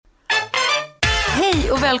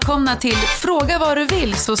Hej och välkomna till Fråga vad du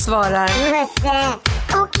vill, så svarar Musse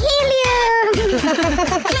och Helium.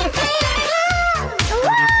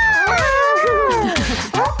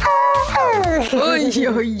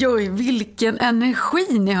 Oj, vilken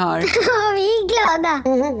energi ni har. Ja, vi är glada.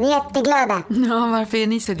 Jätteglada. Ja, varför är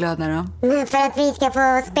ni så glada då? För att vi ska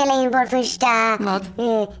få spela in vår första...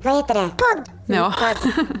 vad heter det? Podd. Ja,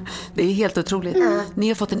 det är helt otroligt. Ni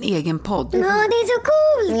har fått en egen podd. Ja, det är så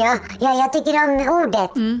coolt. Ja, jag tycker om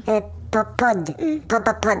ordet. Podd.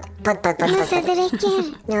 Musse, det räcker.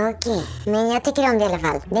 Ja, okej. Men jag tycker om det i alla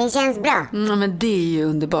fall. Det känns bra. Ja, men det är ju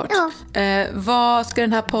underbart. Ja. Vad ska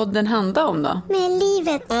den här podden handla om då? Med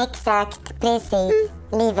livet. Exakt, precis.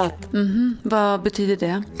 Livet. Vad betyder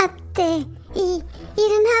det? Att i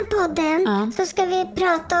den här podden så ska vi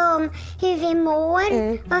prata om hur vi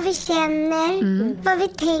mår, vad vi känner, vad vi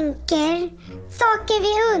tänker, saker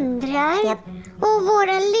vi undrar. Och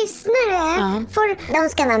våra lyssnare de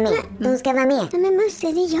ska vara med. Nej, men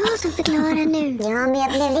Musse, det är jag som förklarar nu. Ja, men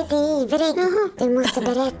jag blev lite ivrig. Du måste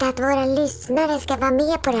berätta att våra lyssnare ska vara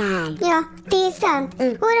med på det här. Ja, det är sant.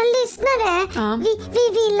 Våra lyssnare, vi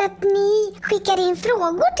vill att ni skickar in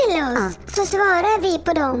frågor till oss. Så svarar vi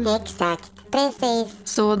på dem. Exakt. Precis.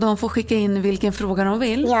 Så de får skicka in vilken fråga de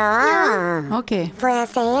vill? Ja. Okej. Får jag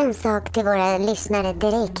säga en sak till våra lyssnare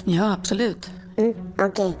direkt? Ja, absolut.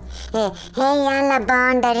 Okej. Hej alla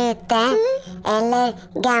barn där ute. Eller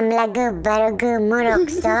gamla gubbar och gummor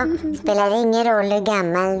också. Spelar ingen roll hur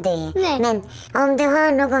gammal du är. Nej. Men om du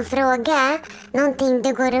har någon fråga, någonting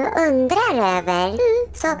du går och undrar över,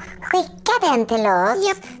 så skicka den till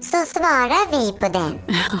oss. Så svarar vi på den.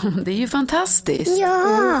 Det är ju fantastiskt. Ja.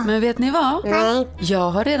 Men vet ni vad? Nej.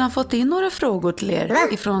 Jag har redan fått in några frågor till er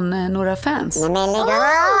ifrån några fans. Nej, men lägg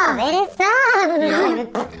av, är det sant?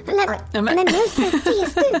 Men Musse,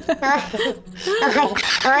 ses du?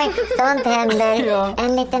 Oj, sånt händer.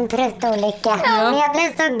 En liten pruttolycka. Men jag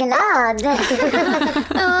blev så glad.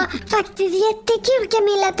 Ja, faktiskt jättekul,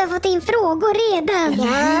 Camilla, att du har fått in frågor redan.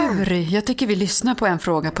 Jag tycker vi lyssnar på en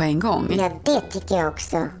fråga på en gång. Ja, det tycker jag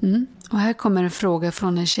också. Och här kommer en fråga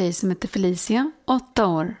från en tjej som heter Felicia, 8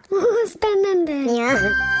 år. Spännande. Ja.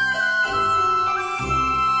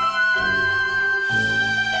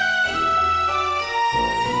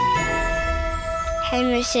 Hej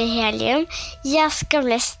Musse och Helium. Jag ska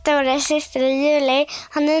bli stora syster i juli.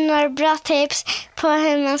 Har ni några bra tips på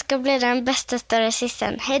hur man ska bli den bästa stora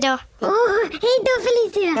systern? Hej då. Hej då,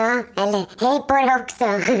 Felicia. Ja, eller hej på dig också.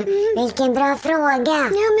 Vilken bra fråga.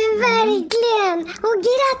 Ja, men verkligen. Och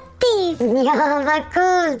grattis. Ja, vad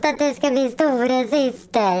coolt att du ska bli stora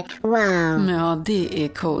syster. Wow. Ja, det är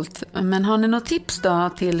coolt. Men har ni något tips då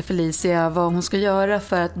till Felicia vad hon ska göra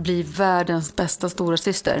för att bli världens bästa stora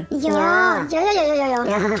syster? Ja.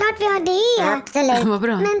 Klart vi har det. Ja, absolut. Vad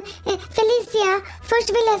bra. Men Felicia, först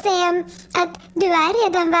vill jag säga att du är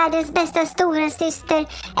redan världens bästa stora syster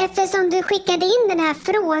eftersom du skickade in den här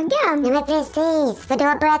frågan. Ja, men precis. För du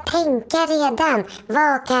har börjat tänka redan.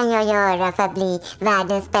 Vad kan jag göra för att bli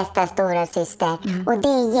världens bästa stora syster? Och det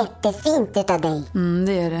är jättefint utav dig.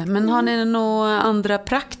 Det är det. Men har ni några andra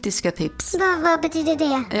praktiska tips? Vad betyder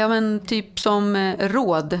det? Ja, men typ som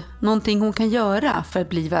råd. Någonting hon kan göra för att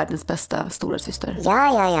bli världens bästa stora syster.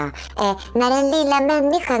 Ja. När den lilla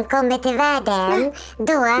människan kommer till världen,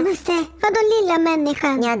 då... Musse, vadå lilla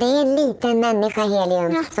människan? Ja, det är en liten människa,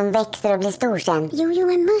 Helium, som växer och blir stor sen. Jo,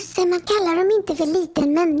 men Musse, man kallar dem inte för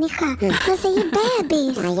liten människa. Man säger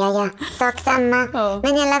bebis. Ja. Sak samma.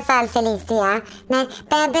 Men i alla fall, Felicia, när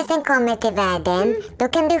bebisen kommer till världen, då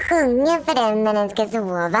kan du sjunga för den när den ska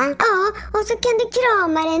sova. Ja, och så kan du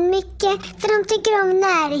krama den mycket, för de tycker om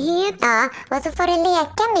närhet. Ja, och så får du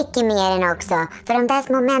leka mycket med den också, för de där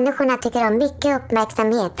små människorna tycker om mycket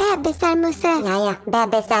uppmärksamhet. Bebisar, Musse. Ja,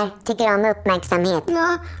 bebisar tycker om uppmärksamhet.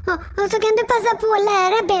 Ja, och så kan du passa på att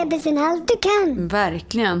lära bebisen allt du kan.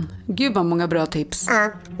 Verkligen. Gud vad många bra tips. Ja,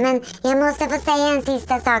 men jag måste få säga en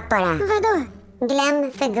sista sak bara. Vadå?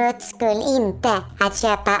 Glöm för Guds skull inte att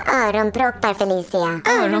köpa öronproppar, Felicia.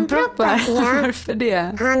 Öronproppar? Ja. Varför det?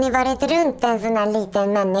 Har ni varit runt en sån här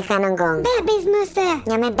liten människa någon gång? Bebismusse.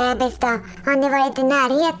 Ja, men bebis då. Har ni varit i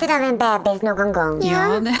närheten av en bebis någon gång?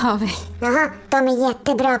 Ja, det har vi. Jaha, de är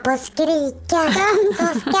jättebra på att skrika. Så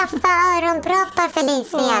skaffa öronproppar,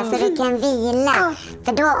 Felicia, så du kan vila.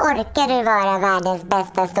 För då orkar du vara världens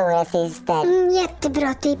bästa stora syster.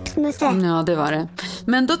 Jättebra tips, Musse. Ja, det var det.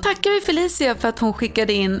 Men då tackar vi Felicia för att hon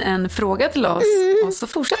skickade in en fråga till oss. Och så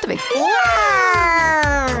fortsätter vi.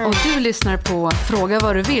 Ja! Och du lyssnar på Fråga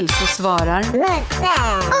vad du vill, så svarar Musse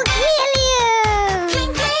och Helium!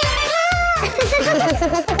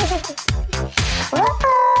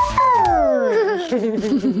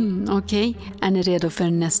 Okej, är ni redo för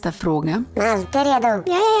nästa fråga? Alltid redo.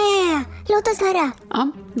 Ja. Låt oss höra.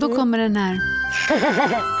 Ja, då kommer den här.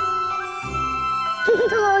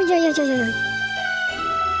 Oj.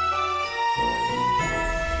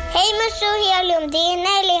 Hej Musse och Helium, det är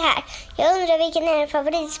Nelly här. Jag undrar vilken är din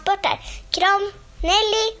favoritsport där? Kram,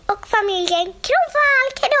 Nelly och familjen. Kram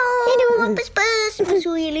Falk, hejdå! Puss puss, Musse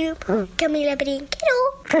och Helium. Camilla Brink, hejdå!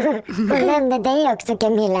 Jag glömde dig också,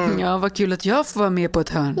 Camilla. Ja, vad kul att jag får vara med på ett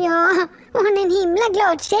hörn. Ja, hon är en himla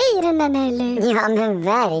glad tjej den där Nelly. Ja, men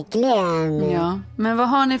verkligen. Ja, men vad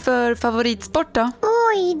har ni för favoritsport då?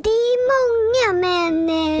 Oj, det är många men...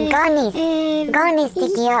 Garnis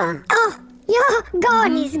tycker jag. Ja,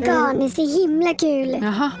 garnis är himla kul.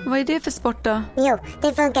 Jaha, vad är det för sport då? Jo,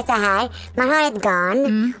 det funkar så här. Man har ett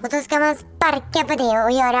garn och så ska man sparka på det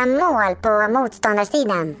och göra mål på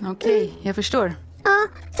motståndarsidan. Okej, jag förstår. Ja,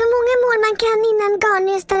 så många mål man kan innan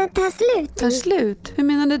garnnystan tar slut. Tar slut? Hur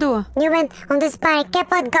menar du då? Jo, men om du sparkar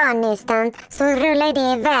på ett garnnystan så rullar det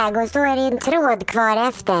iväg och så är det en tråd kvar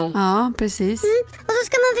efter. Ja, precis. Och så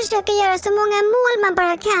ska man försöka göra så många mål man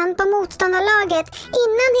bara kan på motståndarlaget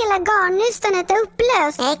innan hela garnnystanet är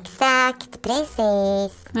upplöst. Exakt,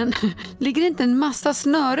 precis. Men ligger inte en massa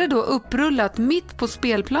snöre då upprullat mitt på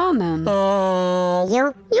spelplanen?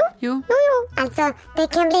 Jo. Jo. Alltså, det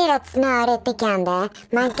kan bli rätt snörigt, det kan det.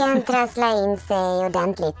 Man kan trassla in sig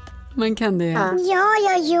ordentligt. Man kan det. Ja,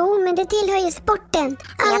 men det tillhör ju sporten.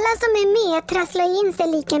 Alla som är med trasslar in sig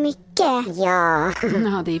lika mycket. Ja.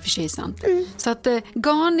 Ja, det är i och för sig sant. Så att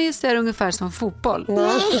garnis är ungefär som fotboll.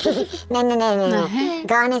 Nej.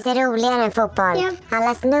 Garnis är roligare än fotboll. Ja.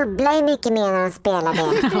 Alla snubblar ju mycket mer när de spelar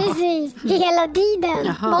det. Precis, hela tiden.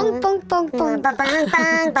 Jaha. Bonk. Musse,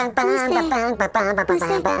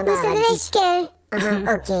 det räcker.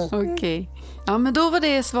 Okej. Ja, men då var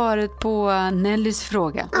det svaret på Nellys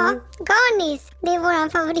fråga. Ja, garnis, det är våran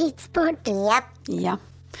favoritsport. Japp. Ja.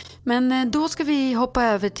 Men då ska vi hoppa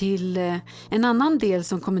över till en annan del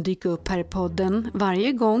som kommer dyka upp här i podden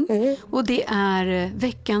varje gång. Och det är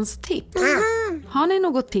veckans tips. Har ni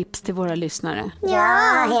något tips till våra lyssnare?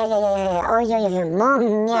 Ja. Oj,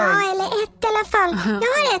 många. Ja, eller ett i alla fall. Jag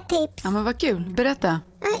har ett tips. Ja, men vad kul. Berätta.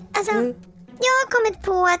 Alltså, jag har kommit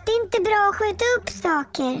på att det inte är bra att skjuta upp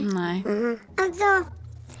saker. Nej. Alltså,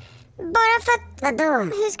 bara för att... Vadå?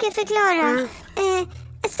 Hur ska jag förklara?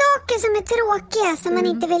 Saker som är tråkiga som man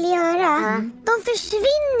inte vill göra, de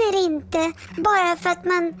försvinner inte bara för att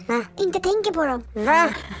man inte tänker på dem. Va?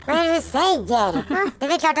 Vad är det du säger? Det är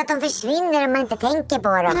väl klart att de försvinner om man inte tänker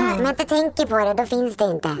på dem. Om man inte tänker på det, då finns det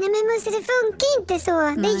inte. Nej men Musse, det funkar inte så.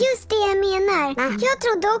 Det är just det jag menar. Jag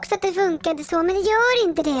trodde också att det funkade så, men det gör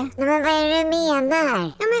inte det. Nej, men vad är det du menar?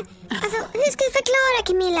 Ja, men alltså, hur ska jag förklara,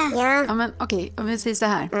 Camilla? Ja, men okej, om vi säger så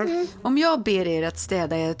här. Om jag ber er att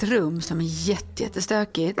städa i ett rum som är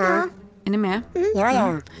jättestökigt. Är ni med?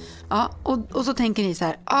 Ja. Ja, och så tänker ni så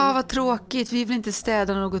här, vad tråkigt, vi vill inte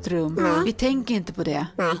städa något rum. Vi tänker inte på det.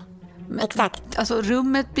 Nej, exakt. Alltså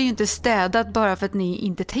rummet blir ju inte städat bara för att ni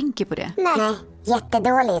inte tänker på det. Nej,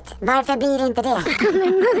 jättedåligt. Varför blir det inte det?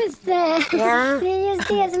 Men Musse, Ja. det är just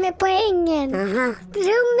det som är poängen.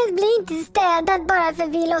 Rummet blir inte städat bara för att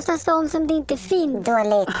vi låtsas som det inte finns.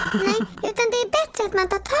 Dåligt. Nej, utan det är bättre att man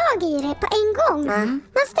tar tag i det på en gång.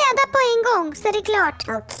 Man städar på en gång så är det klart.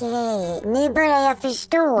 Okej, nu börjar jag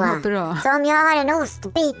förstå. Ja, bra. Så om jag har en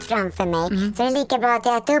ostbit framför mig så är det lika bra att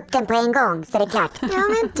jag äter upp den på en gång, så är det klart. Ja,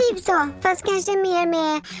 men typ så. Fast kanske mer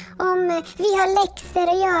med om vi har läxor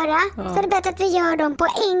att göra. Så är det bättre att vi gör dem på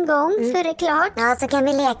en gång så är det klart. Ja, så kan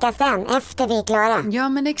vi leka sen, efter vi är klara. Ja,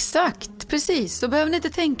 men exakt, precis. Då behöver ni inte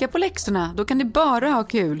tänka på läxorna. Då kan ni bara ha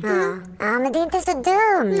kul. Ja, men det är inte så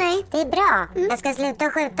dumt. Nej. Det är bra. Jag ska sluta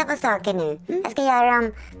skjuta på saker nu. Jag ska göra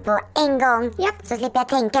dem på en gång, så slipper jag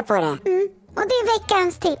tänka på det. Och det är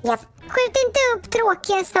veckans tips. Japp. Skjut inte upp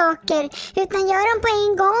tråkiga saker utan gör dem på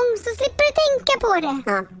en gång så slipper du tänka på det.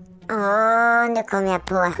 Ja. Nu kom jag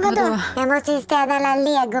på. Vadå? Jag måste ju städa alla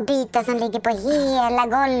legobitar som ligger på hela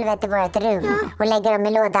golvet i vårt rum och lägga dem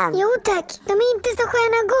i lådan. Jo tack, de är inte så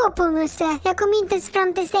sköna att gå på, Musse. Jag kommer inte ens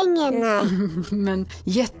fram till sängen. Nej. Men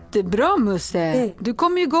jättebra, Musse. Du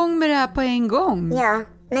kom ju igång med det här på en gång. Ja,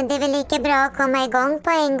 men det är väl lika bra att komma igång på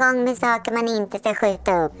en gång med saker man inte ska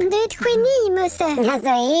skjuta upp. Du är ett geni, Musse. Alltså,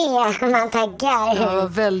 man taggar. Ja,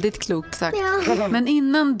 väldigt klokt sagt. Ja. Men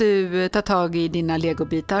innan du tar tag i dina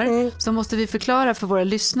legobitar så måste vi förklara för våra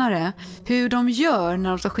lyssnare hur de gör när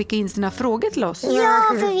de ska skicka in sina frågor till oss. Ja,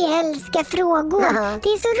 för vi älskar frågor. Det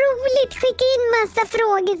är så roligt. Skicka in massa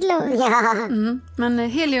frågor till oss. Ja. Men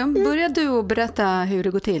Helium, börjar du att berätta hur det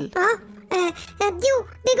går till? Ja, Jo,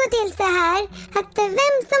 det går till så här att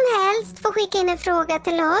vem som helst får skicka in en fråga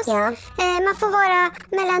till oss. Ja. Man får vara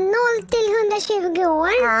mellan 0 till 120 år.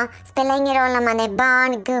 Ja, spelar ingen roll om man är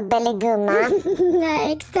barn, gubbe eller gumma.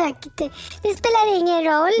 Nej, exakt. Det spelar ingen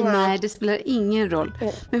roll. Nej, det spelar ingen roll.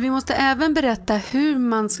 Men vi måste även berätta hur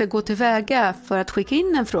man ska gå tillväga för att skicka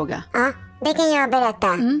in en fråga. Ja. Det kan jag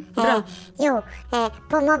berätta. Bra.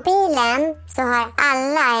 På mobilen så har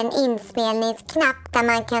alla en inspelningsknapp där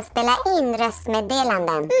man kan spela in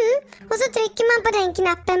röstmeddelanden. Och så trycker man på den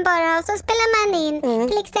knappen bara och så spelar man in.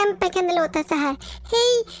 Till exempel kan det låta så här.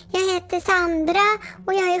 Hej, jag heter Sandra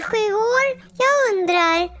och jag är 7 år. Jag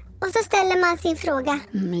undrar... Och så ställer man sin fråga.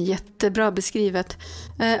 Jättebra beskrivet.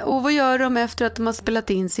 Och vad gör de efter att de har spelat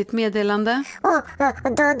in sitt meddelande?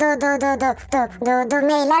 Då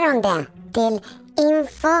mejlar de det till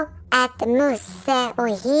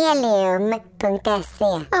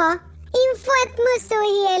info@musseohelium.se. Ja,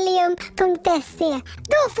 info@musseohelium.se.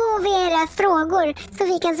 Då får vi era frågor så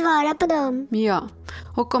vi kan svara på dem. Ja,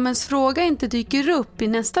 och om ens fråga inte dyker upp i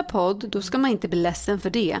nästa podd, då ska man inte bli ledsen för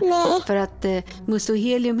det. Nej. För att Musse och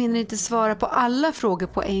Helium hinner inte svara på alla frågor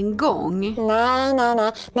på en gång. Nej.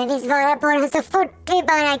 Men vi svarar på dem så fort vi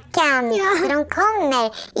bara kan. Ja. För de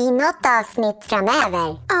kommer i något avsnitt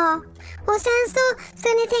framöver. Ja. Och sen så ska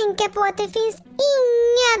ni tänka på att det finns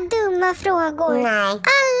inga dumma frågor. Nej.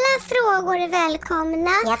 Alla frågor är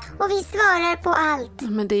välkomna. Yep. Och vi svarar på allt.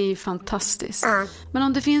 Men det är ju fantastiskt. Men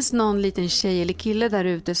om det finns någon liten tjej eller kille där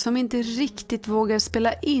ute som inte riktigt vågar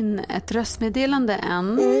spela in ett röstmeddelande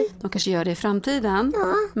än. De kanske gör det i framtiden.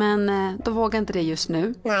 Men de vågar inte det just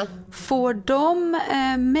nu. Nej. Får de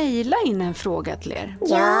mejla in en fråga till er?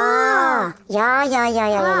 Ja.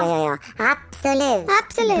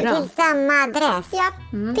 Absolut. Bra. Till samma adress. Ja.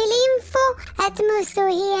 Till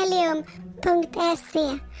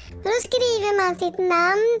info@musseohelium.se. Då skriver man sitt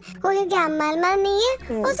namn och hur gammal man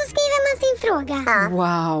är. Och så skriver man sin fråga.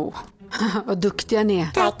 Wow, vad duktiga ni är.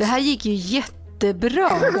 Tack. Det här gick ju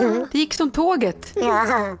jättebra. Det gick som tåget. Ja,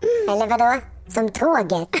 eller vadå? Som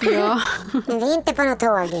tåget. Ja. Men vi är inte på något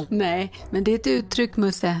tåg. Nej, men det är ett uttryck,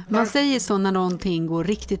 Musse. Man säger så när någonting går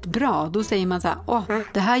riktigt bra. Då säger man så här,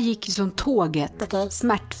 det här gick ju som tåget. Okay.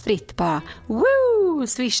 Smärtfritt bara. Woo!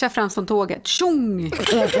 Swisha fram som tåget. Tjong!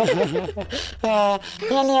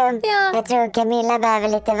 Helium, jag tror Camilla behöver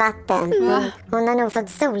lite vatten. Hon har nog fått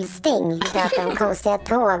solsting. Pratar om konstiga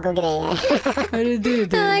tåg och grejer. Är det du?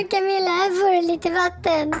 Ja, Camilla, här får du lite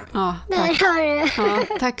vatten. Ja, där har du. Ja,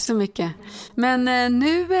 tack så mycket. Men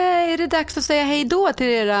nu är det dags att säga hej då till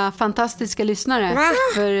era fantastiska lyssnare. Va?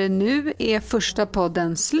 För nu är första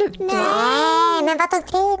podden slut. Nej, men vad tog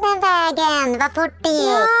tiden vägen? Vad fort det gick.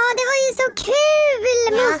 Ja, det var ju så kul.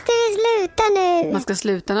 Måste vi sluta nu? Man ska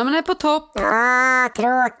sluta när man är på topp.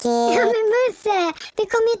 Tråkigt. Ja, men Musse, vi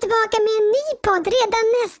kommer ju tillbaka med en ny podd redan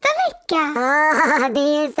nästa vecka. Det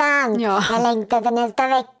är ju sant. Ja. Jag längtar till nästa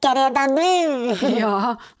vecka redan nu.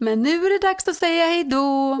 Ja, men nu är det dags att säga hej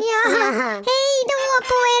då. Ja, hej då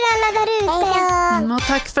på er alla där ute. Och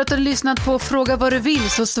tack för att du har lyssnat på Fråga vad du vill,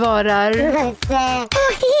 så svarar Musse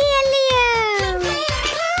och Helium.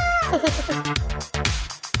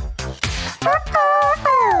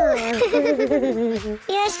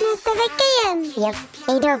 Vi hörs nästa vecka igen. Ja,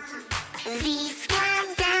 hej då.